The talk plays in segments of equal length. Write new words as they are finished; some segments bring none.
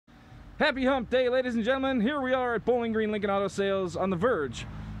Happy Hump Day, ladies and gentlemen. Here we are at Bowling Green Lincoln Auto Sales on the verge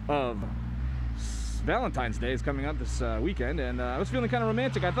of Valentine's Day is coming up this weekend, and I was feeling kind of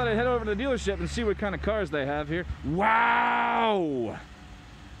romantic. I thought I'd head over to the dealership and see what kind of cars they have here. Wow!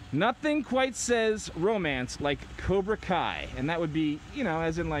 Nothing quite says romance like Cobra Kai, and that would be, you know,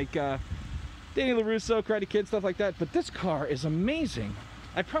 as in like Danny LaRusso, Karate Kid, stuff like that. But this car is amazing.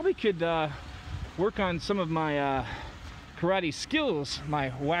 I probably could work on some of my karate skills,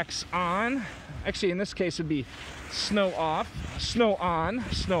 my wax on. Actually, in this case, it'd be snow off, snow on,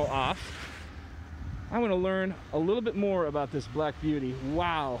 snow off. I want to learn a little bit more about this Black Beauty.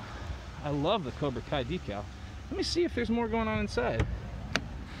 Wow, I love the Cobra Kai decal. Let me see if there's more going on inside.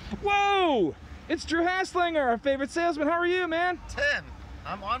 Whoa! It's Drew Haslinger, our favorite salesman. How are you, man? Tim,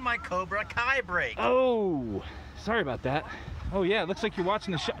 I'm on my Cobra Kai break. Oh, sorry about that. Oh yeah, it looks like you're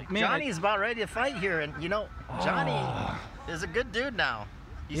watching the show. Man, Johnny's about ready to fight here, and you know, Johnny is a good dude now.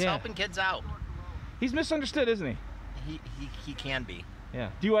 He's helping kids out. He's misunderstood, isn't he? He can be.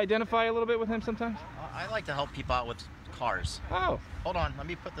 Yeah. Do you identify a little bit with him sometimes? I like to help people out with cars. Oh. Hold on, let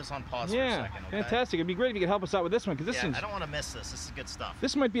me put this on pause for a second, okay? Fantastic. It'd be great if you could help us out with this one, because this one's... I don't want to miss this. This is good stuff.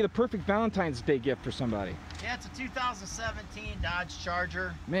 This might be the perfect Valentine's Day gift for somebody. Yeah, it's a 2017 Dodge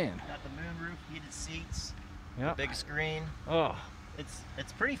Charger. Man. Got the moonroof, heated seats, big screen. Oh. It's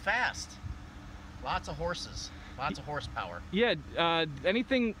pretty fast. Lots of horses, lots of horsepower. Yeah,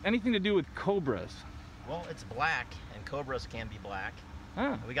 anything to do with Cobras? Well, it's black, and Cobras can be black.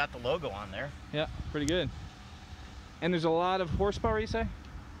 Ah. We got the logo on there. Yeah, pretty good. And there's a lot of horsepower, you say?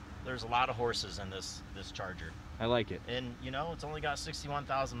 There's a lot of horses in this Charger. I like it. And you know, it's only got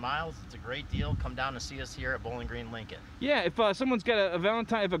 61,000 miles. It's a great deal. Come down and see us here at Bowling Green Lincoln. Yeah, if someone's got a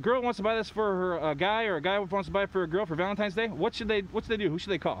Valentine, if a girl wants to buy this for her guy, or a guy wants to buy it for a girl for Valentine's Day, what should they do? Who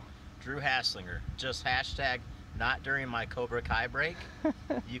should they call? Drew Haslinger. Just hashtag not during my Cobra Kai break.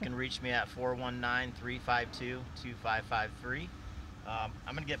 You can reach me at 419-352-2553. I'm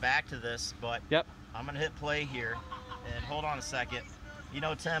gonna get back to this, but I'm gonna hit play here, and hold on a second. You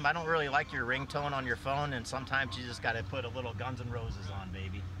know, Tim, I don't really like your ringtone on your phone, and sometimes you just gotta put a little Guns N' Roses on,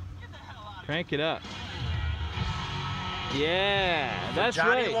 baby. Crank it up. Yeah, that's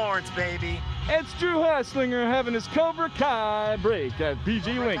Johnny right. Lawrence, baby. It's Drew Haslinger having his Cobra Kai break at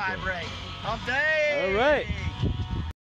BG Lincoln. Cobra Kai break. Hump day. All right.